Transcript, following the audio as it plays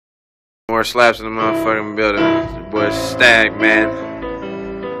more slaps in the motherfucking building. It's your boy Stagg, man.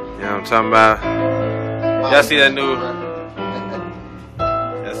 You know what I'm talking about? Y'all see that new?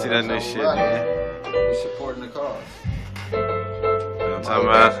 Y'all see that new shit, man? We supporting the cause. You know what I'm talking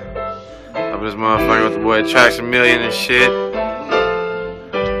about? Up this motherfucker with the boy Traxamillion and shit.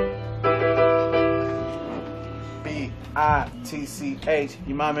 B-I-T-C-H.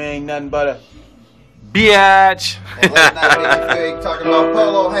 Your mama ain't nothing but a Biatch. And late night Big talking about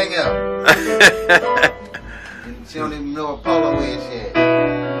polo hangout. She don't even know what polo is yet.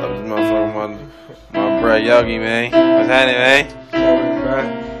 Up this motherfucker, my bro Yogi, man. What's happening, man?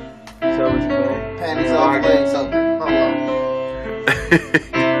 Panties off, legs open. Polo.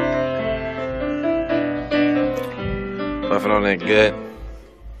 Puffing on that gut.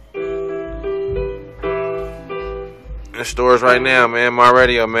 In the stores right now, man. My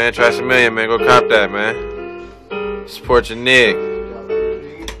radio, man. Traxamillion, man. Go cop that, man. Support your nigga.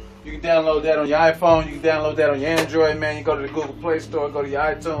 You can download that on your iPhone. You can download that on your Android, man. You go to the Google Play Store, go to your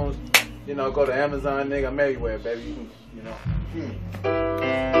iTunes. You know, go to Amazon, nigga. I'm everywhere, baby. You can, you know.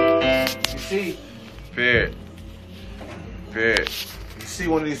 You see? Period. You see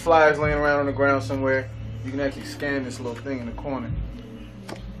one of these flyers laying around on the ground somewhere, you can actually scan this little thing in the corner.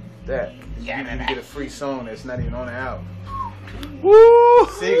 That. You can get a free song that's not even on the album. Woo!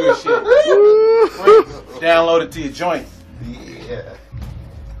 Secret shit. Woo! Download it to your joint. Yeah.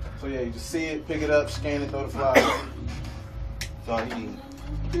 So yeah, you just see it, pick it up, scan it, throw the flyer. That's all you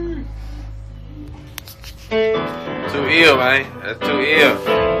need. Too ill, man. That's too ill.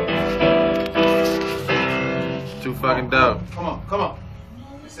 Too fucking dope. Come on.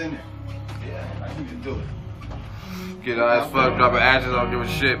 It's in there. Yeah, you can do it. Get all that fuck, dropping ashes, don't give a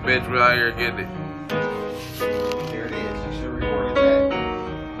shit, bitch. We're out here getting it.